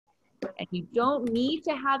And you don't need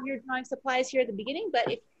to have your drawing supplies here at the beginning,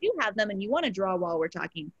 but if you do have them and you want to draw while we're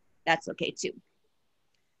talking, that's okay too.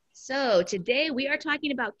 So today we are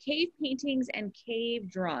talking about cave paintings and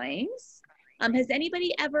cave drawings. Has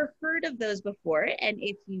anybody ever heard of those before? And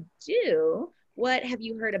if you do, what have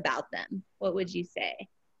you heard about them? What would you say?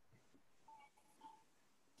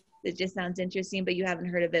 It just sounds interesting, but you haven't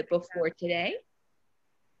heard of it before today?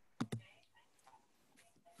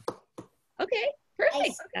 Okay,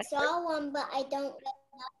 perfect. I saw one, but I don't know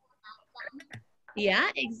about them. Yeah,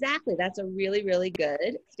 exactly. That's a really, really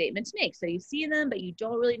good statement to make. So you see them, but you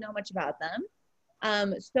don't really know much about them.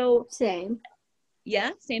 Same.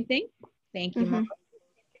 Yeah, same thing. Thank you, Mom.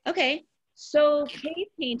 Okay, so cave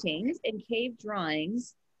paintings and cave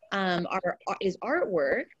drawings is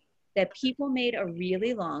artwork that people made a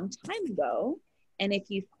really long time ago. And if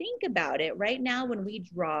you think about it, right now when we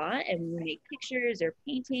draw and we make pictures or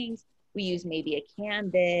paintings, we use maybe a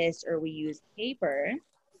canvas or we use paper.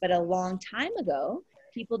 But a long time ago,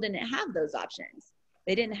 people didn't have those options.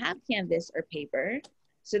 They didn't have canvas or paper,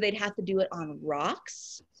 so they'd have to do it on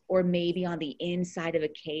rocks or maybe on the inside of a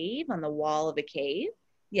cave, on the wall of a cave.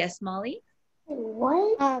 Yes, Molly?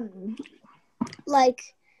 What? Like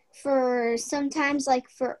for sometimes like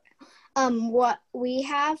for what we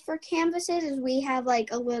have for canvases is we have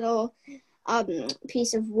like a little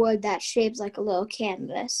piece of wood that shapes like a little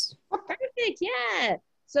canvas. Perfect, yeah.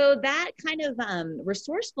 So that kind of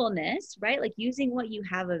resourcefulness, right? Like using what you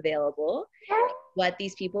have available, what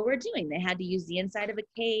these people were doing. They had to use the inside of a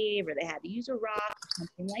cave or they had to use a rock or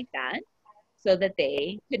something like that so that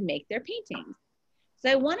they could make their paintings. So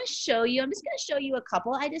I want to show you, I'm just going to show you a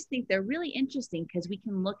couple. I just think they're really interesting because we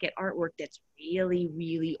can look at artwork that's really,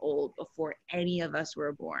 really old before any of us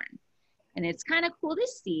were born. And it's kind of cool to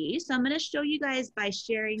see. So I'm going to show you guys by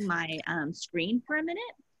sharing my screen for a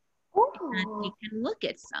minute. And we can look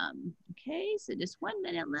at some. Okay, so just 1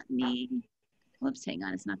 minute, let me, whoops, hang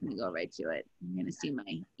on, it's not going to go right to it. I'm going to see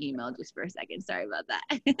my email just for a second. Sorry about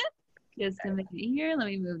that. Just a minute here. Let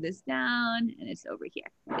me move this down, and it's over here.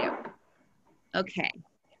 There we go. Okay.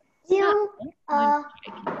 You,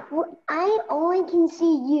 I only can see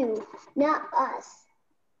you, not us.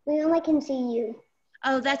 We only can see you.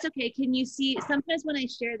 Oh, that's okay. Can you see? Sometimes when I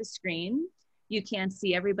share the screen, you can't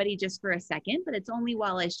see everybody just for a second, but it's only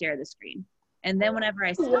while I share the screen. And then whenever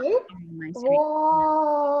I stop sharing my screen,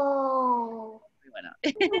 whoa.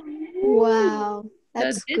 Wow,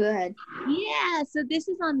 that's so good. Yeah, so this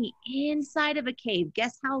is on the inside of a cave.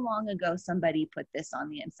 Guess how long ago somebody put this on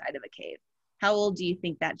the inside of a cave? How old do you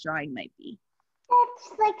think that drawing might be?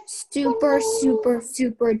 That's like super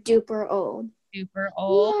duper old. Super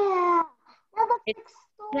old? Yeah.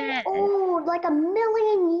 That's so old, like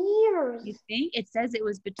 1,000,000 years. You think? It says it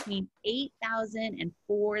was between 8,000 and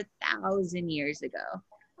 4,000 years ago.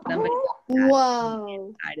 Somebody Whoa.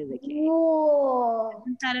 inside of the cave. Whoa.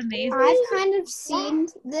 Isn't that amazing? I've kind of seen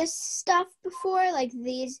this stuff before, like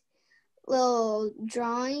these little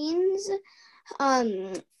drawings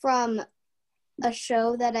from a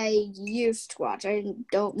show that I used to watch. I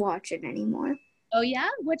don't watch it anymore. Oh yeah?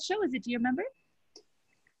 What show is it? Do you remember?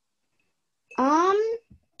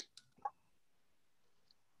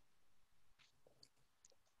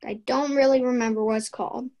 I don't really remember what it's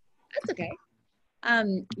called. That's okay.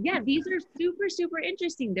 Yeah, these are super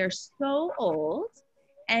interesting. They're so old,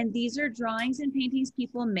 and these are drawings and paintings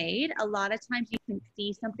people made. A lot of times you can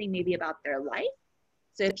see something maybe about their life.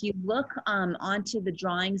 So if you look onto the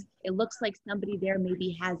drawings, it looks like somebody there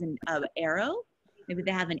maybe has an arrow. Maybe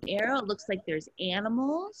they have an arrow. It looks like there's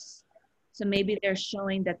animals. So maybe they're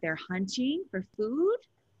showing that they're hunting for food.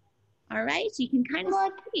 All right, so you can kind of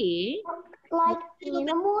see. Like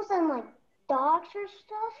animals and like dogs or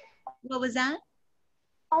stuff? What was that?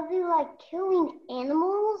 Are they like killing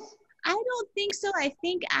animals? I don't think so. I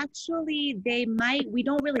think actually they might, we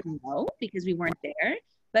don't really know because we weren't there,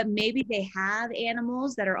 but maybe they have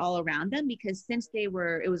animals that are all around them because since it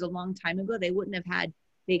was a long time ago, they wouldn't have had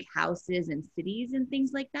big houses and cities and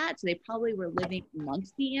things like that. So they probably were living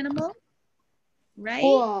amongst the animals, right?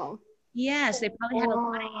 Whoa. Yeah, so they probably had a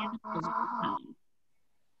lot of animals around.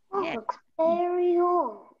 That looks very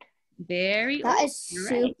old. Very old. That is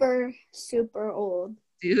super old.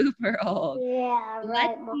 Super old. Yeah,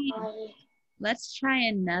 right, Molly. Let's try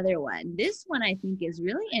another one. This one I think is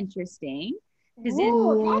really interesting.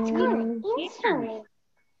 Ooh, that's kind of interesting.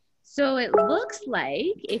 So it looks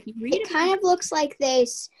like, if you read it kind of looks like they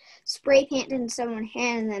spray painted in someone's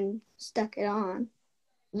hand and then stuck it on.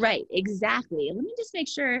 Right, exactly. Let me just make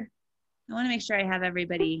sure. I want to make sure I have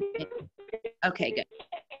everybody. Okay, good.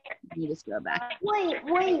 Let me just go back. Wait.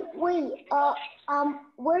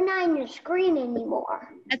 We're not in your screen anymore.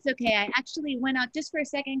 That's okay. I actually went out just for a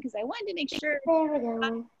second because I wanted to make sure There we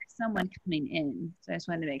go. someone coming in. So I just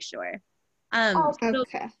wanted to make sure. Oh, So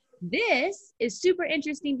Okay. this is super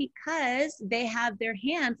interesting because they have their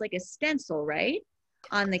hands like a stencil, right?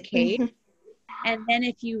 On the cave. And then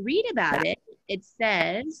if you read about it, it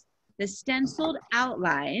says the stenciled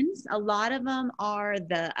outlines, a lot of them are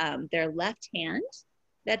their left hand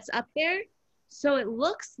that's up there. So it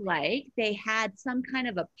looks like they had some kind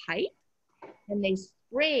of a pipe and they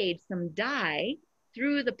sprayed some dye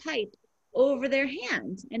through the pipe over their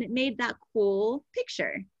hand, and it made that cool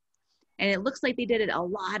picture. And it looks like they did it a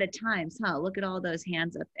lot of times, huh? Look at all those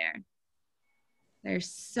hands up there. There's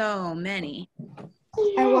so many.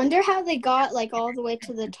 I wonder how they got like all the way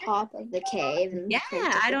to the top of the cave. And Yeah,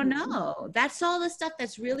 I don't know. That's all the stuff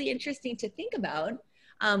that's really interesting to think about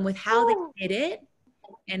with how they did it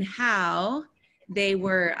and how they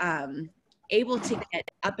were able to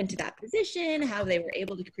get up into that position, how they were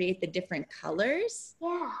able to create the different colors.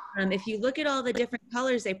 yeah. If you look at all the different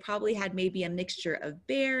colors, they probably had maybe a mixture of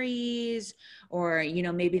berries, or, you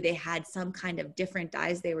know, maybe they had some kind of different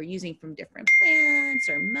dyes they were using from different plants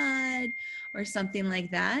or mud or something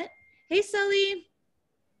like that. Hey, Sully.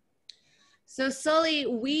 So Sully,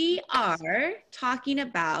 we are talking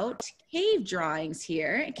about cave drawings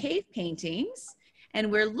here, cave paintings,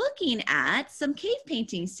 and we're looking at some cave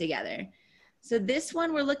paintings together. So this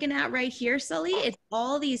one we're looking at right here, Sully, it's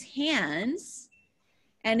all these hands,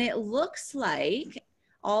 and it looks like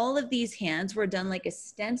all of these hands were done like a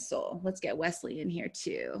stencil. Let's get Wesley in here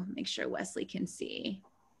too. Make sure Wesley can see.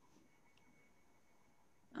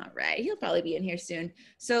 All right, he'll probably be in here soon.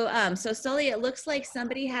 So, so Sully, it looks like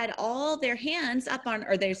somebody had all their hands up on,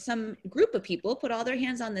 or there's some group of people put all their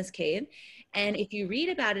hands on this cave. And if you read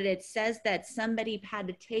about it, it says that somebody had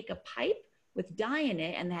to take a pipe with dye in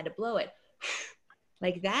it and they had to blow it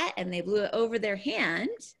like that. And they blew it over their hand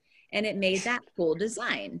and it made that cool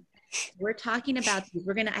design. We're talking about these.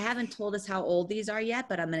 I haven't told us how old these are yet,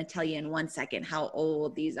 but I'm going to tell you in 1 second how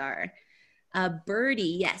old these are.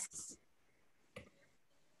 Birdie, yes.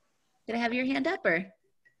 Did I have your hand up or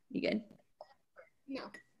you good? No.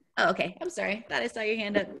 Oh, okay. I'm sorry. Thought I saw your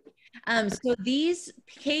hand up. So these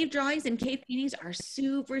cave drawings and cave paintings are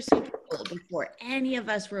super, super old. Before any of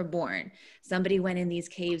us were born, somebody went in these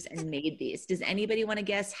caves and made these. Does anybody want to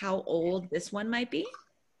guess how old this one might be?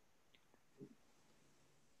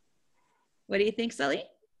 What do you think, Sully?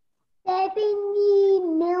 70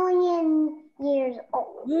 million years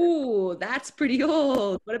old. Ooh, that's pretty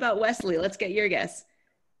old. What about Wesley? Let's get your guess.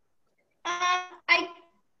 I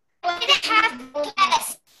have to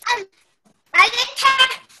guess. I just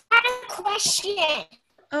had a question.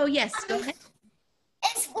 Oh, yes. Go ahead.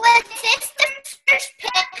 Was this the first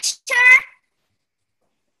picture?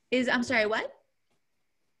 I'm sorry, what?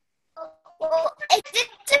 Is it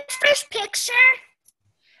the first picture?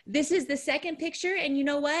 This is the second picture. And you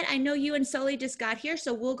know what? I know you and Sully just got here,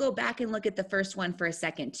 so we'll go back and look at the first one for a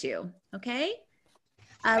second too. Okay?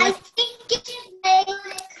 I think it's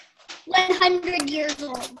like 100 years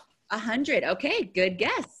old. 100. Okay, good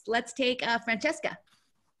guess. Let's take Francesca.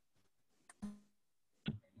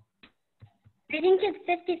 I think it's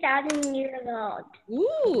 50,000 years old.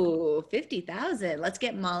 Ooh, 50,000. Let's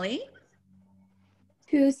get Molly.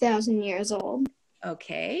 2,000 years old.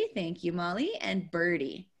 Okay, thank you, Molly. And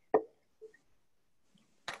Birdie.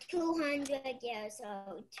 200 years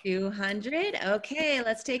old. 200. Okay,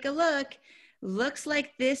 let's take a look. Looks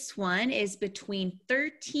like this one is between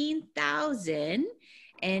 13,000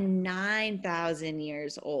 and 9,000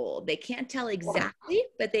 years old. They can't tell exactly,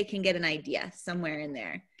 but they can get an idea somewhere in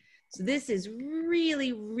there. So this is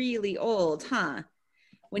really, really old, huh?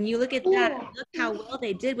 When you look at that, look how well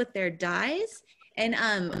they did with their dyes. And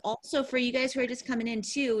also for you guys who are just coming in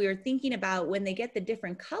too, we were thinking about when they get the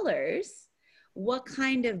different colors, what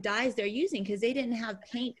kind of dyes they're using, because they didn't have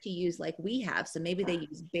paint to use like we have. So maybe they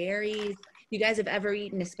use berries. You guys have ever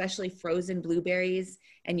eaten especially frozen blueberries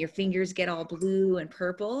and your fingers get all blue and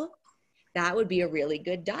purple? That would be a really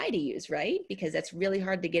good dye to use, right? Because that's really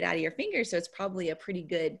hard to get out of your fingers. So it's probably a pretty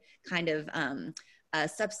good kind of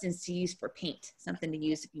substance to use for paint, something to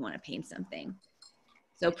use if you want to paint something.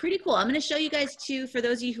 So pretty cool. I'm going to show you guys too, for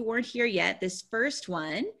those of you who weren't here yet, this first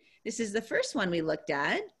one. This is the first one we looked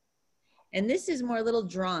at. And this is more little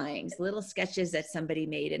drawings, little sketches that somebody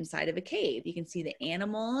made inside of a cave. You can see the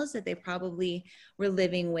animals that they probably were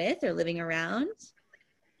living with or living around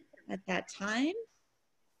at that time.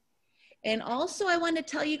 And also I want to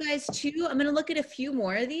tell you guys too, I'm going to look at a few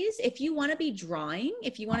more of these. If you want to be drawing,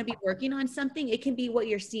 if you want to be working on something, it can be what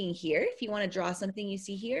you're seeing here. If you want to draw something you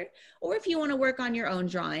see here, or if you want to work on your own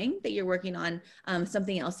drawing that you're working on,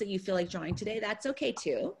 something else that you feel like drawing today, that's okay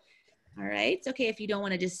too. All right. It's okay if you don't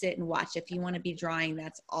want to just sit and watch. If you want to be drawing,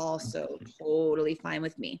 that's also totally fine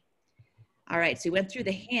with me. All right. So we went through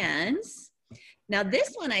the hands. Now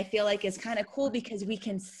this one I feel like is kind of cool because we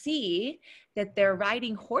can see that they're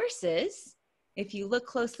riding horses. If you look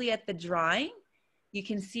closely at the drawing, you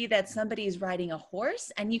can see that somebody's riding a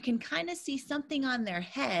horse and you can kind of see something on their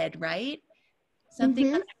head, right? Something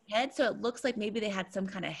on their head. So it looks like maybe they had some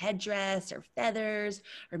kind of headdress or feathers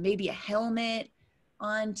or maybe a helmet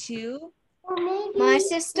on too. Or maybe My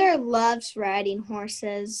sister loves riding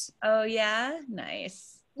horses. Oh yeah,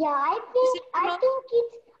 nice. Yeah, I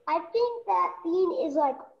think that Bean is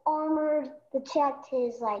like armored to protect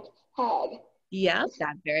his like head. Yeah,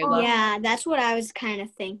 that's very well. Yeah, that's what I was kind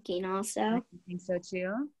of thinking also. I think so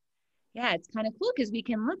too. Yeah, it's kind of cool because we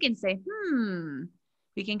can look and say,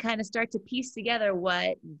 we can kind of start to piece together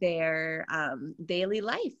what their daily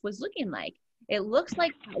life was looking like. It looks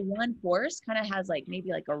like that one horse kind of has like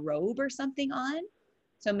maybe like a robe or something on.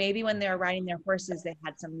 So maybe when they were riding their horses, they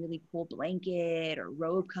had some really cool blanket or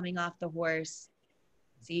robe coming off the horse.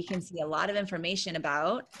 So you can see a lot of information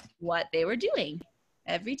about what they were doing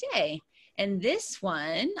every day. And this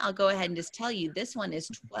one, I'll go ahead and just tell you, this one is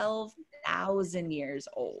 12,000 years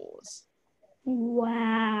old.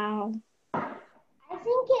 Wow. I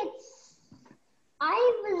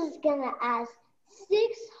was gonna ask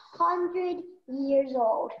 600 years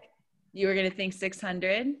old. You were gonna think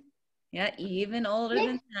 600? Yeah, even older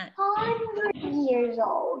than that. 600 years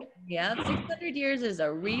old. Yeah, 600 years is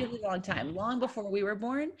a really long time, long before we were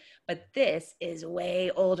born, but this is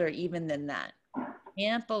way older even than that.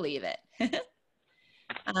 Can't believe it. Let's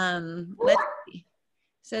see.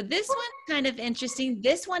 So this one's kind of interesting.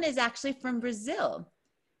 This one is actually from Brazil.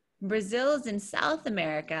 Brazil is in South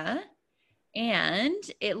America, and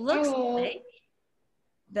it looks like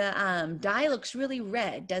the dye looks really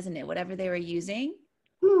red, doesn't it? Whatever they were using.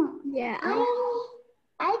 Yeah.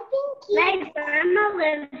 I think My grandma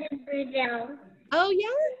lives in Brazil. Oh yeah,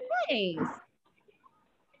 nice.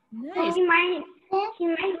 Nice. She might show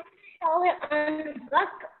it on the book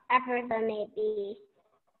after the maybe.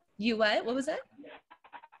 You what? What was that?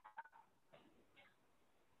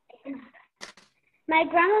 My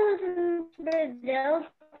grandma lives in Brazil,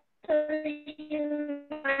 so she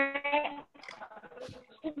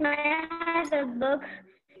might have a book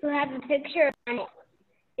who has a picture on it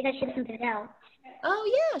because she lives in Brazil.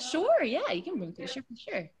 Oh yeah, sure. Yeah, you can bring a picture for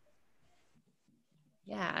sure.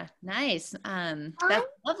 Yeah, nice. That's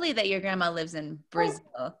lovely that your grandma lives in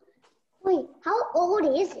Brazil. Wait, how old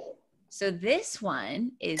is it? So this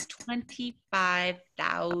one is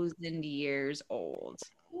 25,000 years old.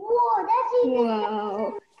 Whoa, that's even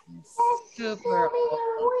Whoa. that's Super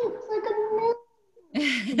old. It's like a million.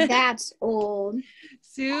 That's old.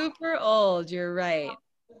 Super old, you're right.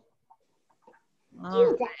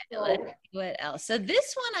 All right, let's see what else. So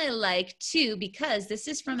this one I like too because this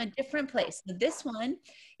is from a different place. So this one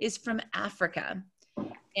is from Africa.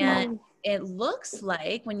 And it looks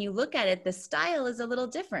like when you look at it, the style is a little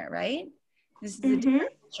different, right? This is a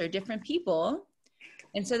different culture, different people.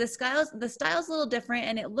 And so the style's a little different,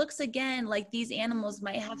 and it looks again like these animals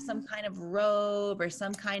might have some kind of robe or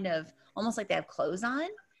some kind of, almost like they have clothes on. You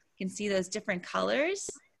can see those different colors.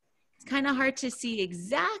 It's kind of hard to see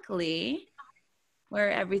exactly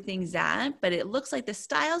where everything's at, but it looks like the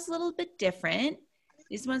style's a little bit different.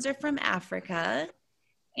 These ones are from Africa,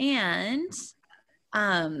 and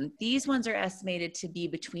these ones are estimated to be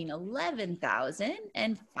between 11,000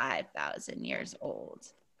 and 5,000 years old.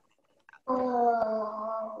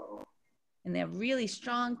 Oh. And they have really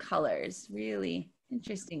strong colors, really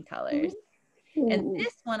interesting colors. And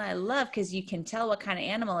this one I love because you can tell what kind of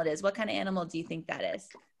animal it is. What kind of animal do you think that is?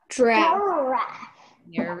 Giraffe.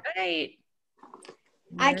 You're right.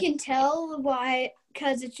 I can tell why,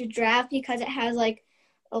 because it's a giraffe, because it has like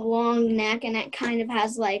a long neck and it kind of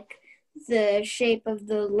has like the shape of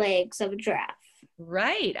the legs of a giraffe.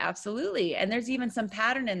 Right, absolutely. And there's even some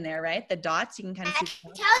pattern in there, right? The dots, you can kind of see.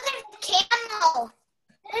 Tell there's a camel.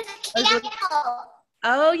 There's a camel.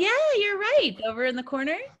 Oh yeah, you're right. Over in the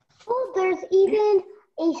corner. Oh, there's even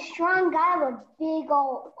a strong guy with big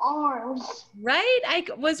old arms. Right? I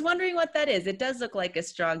was wondering what that is. It does look like a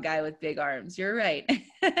strong guy with big arms. You're right. He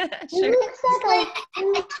Sure. looks like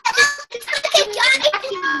It's like a guy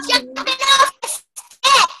jumping off a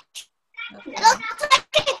stick. It looks like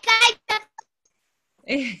a guy.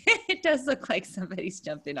 It does look like somebody's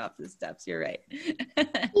jumping off the steps. You're right.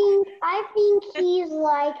 I think he's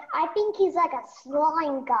like a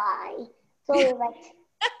slime guy. So like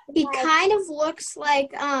He kind of looks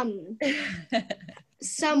like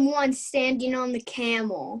someone standing on the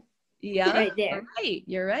camel. Yeah, Right there.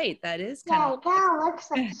 You're right. That is yeah, kind it kind of looks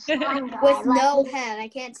like a slime guy. With like no head. I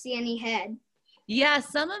can't see any head. Yeah,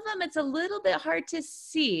 some of them it's a little bit hard to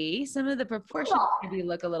see. Some of the proportions maybe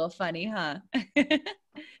look a little funny, huh?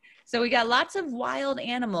 So we got lots of wild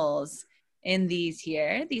animals in these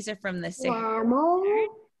here. These are from the Sahara.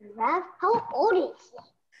 How old is he?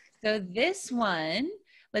 So this one,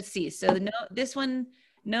 let's see. So this one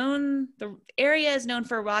the area is known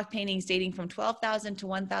for rock paintings dating from 12,000 to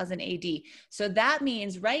 1000 AD. So that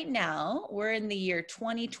means right now we're in the year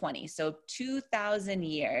 2020. So 2000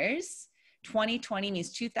 years. 2020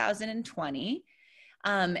 means 2020.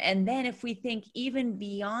 And then if we think even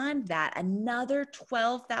beyond that, another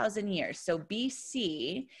 12,000 years. So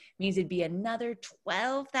BC means it'd be another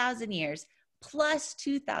 12,000 years plus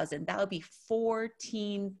 2,000. That would be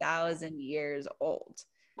 14,000 years old.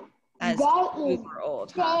 That's super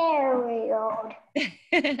old. Very old.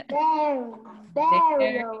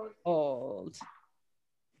 Very old.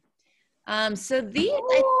 So these I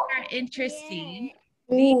think are interesting.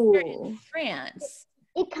 These are in France.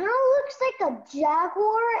 It kind of looks like a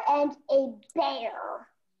jaguar and a bear.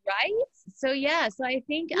 Right? So yeah, so I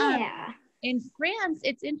think in France,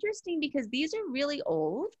 it's interesting because these are really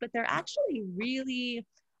old, but they're actually really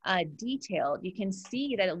detailed. You can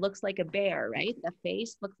see that it looks like a bear, right? The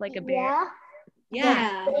face looks like a bear.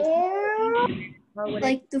 Yeah.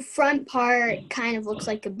 Like the front part kind of looks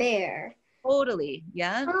like a bear. Totally.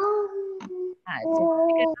 Yeah.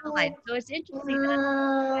 So it's interesting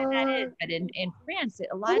why that is. But in France,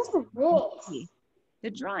 a lot of the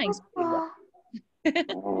drawings.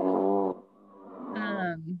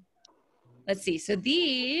 Let's see. So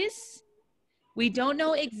these, we don't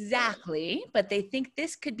know exactly, but they think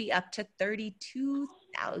this could be up to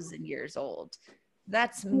 32,000 years old.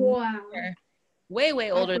 That's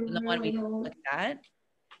way older than the one we looked at.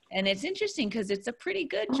 And it's interesting because it's a pretty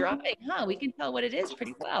good drawing, huh? We can tell what it is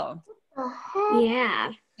pretty well.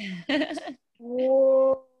 Yeah. Right,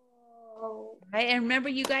 and remember,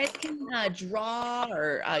 you guys can draw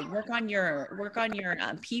or work on your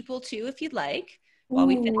people too if you'd like. While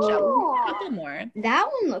we finish up, a couple more. That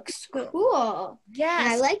one looks cool. Yes,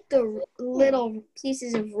 and I like the little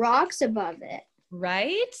pieces of rocks above it.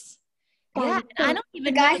 Right? Yeah, I don't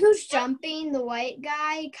even. The guy who's jumping, the white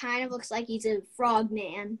guy, kind of looks like he's a frog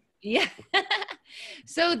man. Yeah.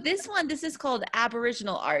 So this is called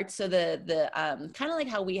Aboriginal art. So the kind of like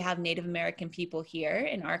how we have Native American people here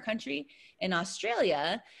in our country. In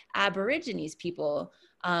Australia, Aborigines people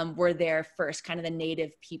were there first, kind of the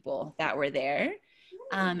native people that were there.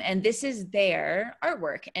 And this is their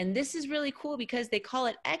artwork. And this is really cool because they call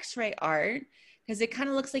it X-ray art because it kind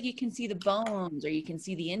of looks like you can see the bones or you can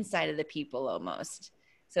see the inside of the people almost.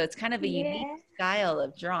 So it's kind of a unique style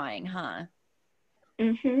of drawing, huh?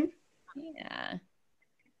 Mm-hmm. Yeah.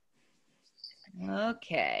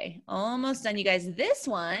 Okay, almost done, you guys. This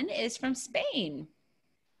one is from Spain.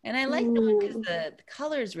 And I like that one because the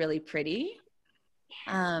color is really pretty.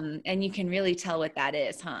 And you can really tell what that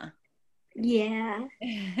is, huh? Yeah.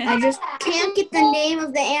 I just can't get the name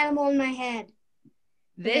of the animal in my head.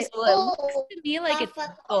 This looks to me like it's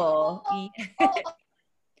a bull.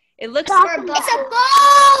 It looks like it's a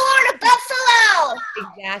bull or a buffalo.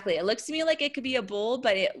 Exactly. It looks to me like it could be a bull,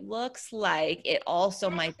 but it looks like it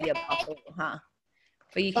also might be a buffalo, huh?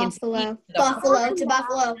 But you can see buffalo. It's a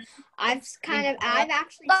buffalo. I've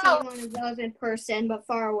actually seen one of those in person, but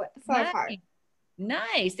far apart.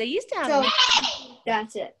 Nice. They used to have.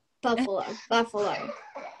 That's it. Buffalo.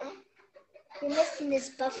 You're missing this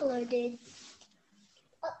buffalo, dude.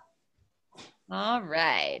 All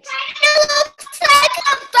right. It looks like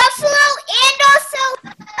a buffalo and also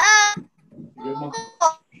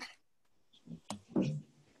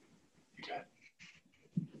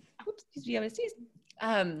Oops, excuse me, I was teased.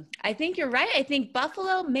 I think you're right. I think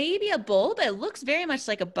buffalo, maybe a bull, but it looks very much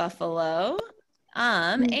like a buffalo.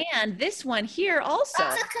 And this one here also.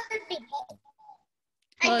 I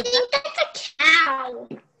think that's a cow.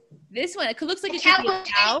 This one, it looks like it could be a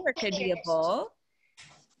cow or it could be a bull.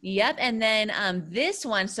 Yep, and then this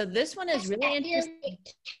one. So this one is really interesting.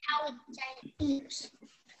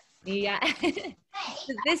 Yeah.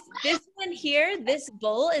 So this one here, this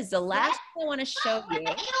bull is the last one I want to show you.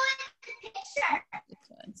 What? It's got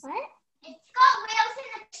wheels in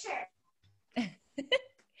the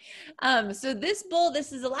picture. So this bull,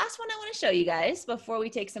 this is the last one I want to show you guys before we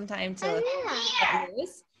take some time to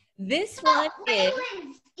use. This one is,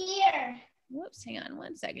 Penguins here. whoops, hang on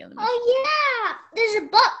one second. Let me Oh yeah, there's a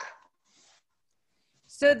book.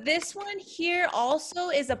 So this one here also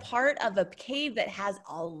is a part of a cave that has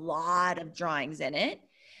a lot of drawings in it.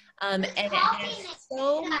 And it has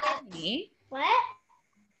so many. What?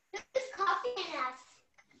 There's coffee in us.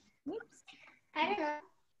 Whoops. I don't know.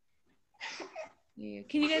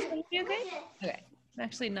 Can you guys hear me okay? Okay. I'm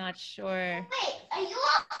actually not sure. Wait, are you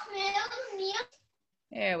off mute?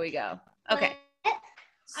 There we go. Okay. Are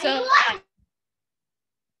So you off?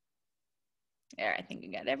 there, I think we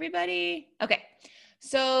got everybody. Okay.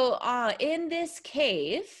 So in this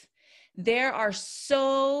cave, there are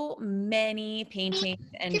so many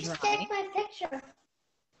paintings and Just drawings. take my picture.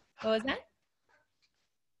 What was that?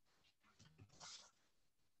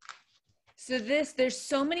 So there's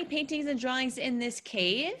so many paintings and drawings in this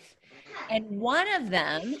cave, and one of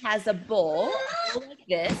them has a bowl like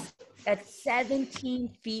this that's 17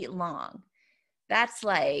 feet long. That's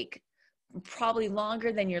like probably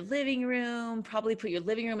longer than your living room, probably put your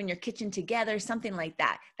living room and your kitchen together, something like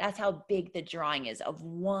that. That's how big the drawing is of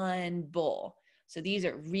one bowl. So these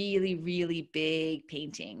are really, really big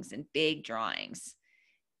paintings and big drawings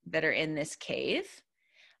that are in this cave.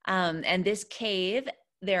 And this cave,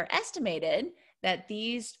 they're estimated that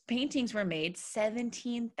these paintings were made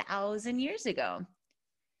 17,000 years ago.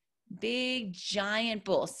 Big, giant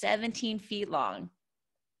bowl, 17 feet long.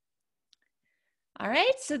 All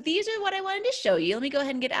right, so these are what I wanted to show you. Let me go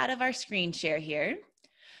ahead and get out of our screen share here.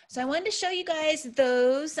 So I wanted to show you guys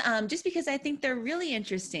those just because I think they're really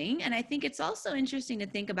interesting. And I think it's also interesting to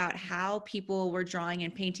think about how people were drawing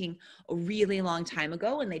and painting a really long time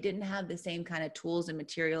ago when they didn't have the same kind of tools and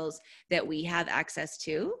materials that we have access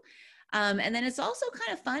to. And then it's also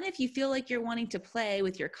kind of fun if you feel like you're wanting to play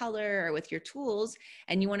with your color or with your tools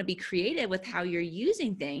and you want to be creative with how you're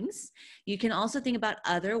using things. You can also think about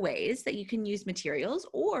other ways that you can use materials,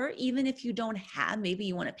 or even if you don't have, maybe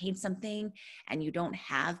you want to paint something and you don't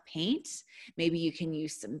have paint, maybe you can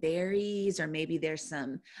use some berries, or maybe there's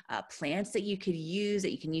some plants that you could use,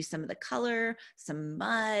 that you can use some of the color, some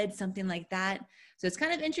mud, something like that. So it's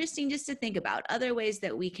kind of interesting just to think about other ways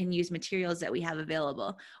that we can use materials that we have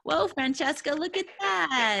available. Whoa, Francesca, look at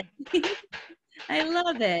that. I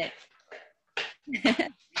love it.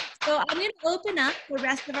 So I'm going to open up the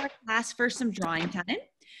rest of our class for some drawing time.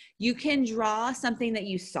 You can draw something that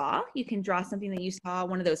you saw. You can draw something that you saw,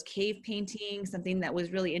 one of those cave paintings, something that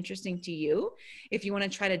was really interesting to you. If you want to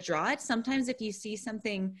try to draw it, sometimes if you see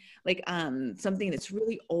something like something that's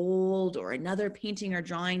really old, or another painting or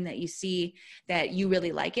drawing that you see that you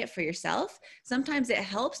really like it for yourself, sometimes it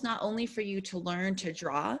helps not only for you to learn to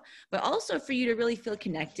draw, but also for you to really feel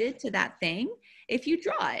connected to that thing if you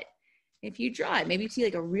draw it. If you draw it, maybe you see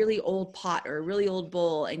like a really old pot or a really old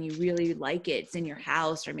bowl and you really like it, it's in your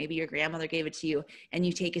house, or maybe your grandmother gave it to you and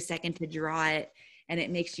you take a second to draw it, and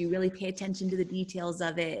it makes you really pay attention to the details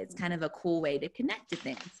of it. It's kind of a cool way to connect to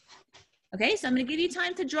things. Okay, so I'm going to give you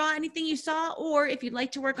time to draw anything you saw, or if you'd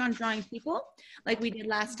like to work on drawing people like we did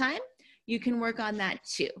last time, you can work on that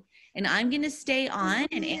too. And I'm going to stay on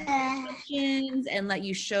and answer questions and let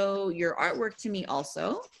you show your artwork to me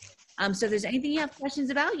also. So if there's anything you have questions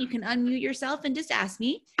about, you can unmute yourself and just ask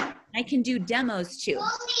me. I can do demos too.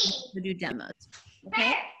 Do demos.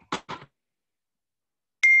 Okay.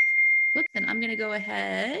 Whoops, and I'm going to go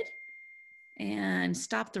ahead and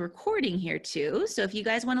stop the recording here too. So if you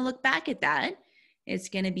guys want to look back at that, it's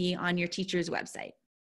going to be on your teacher's website.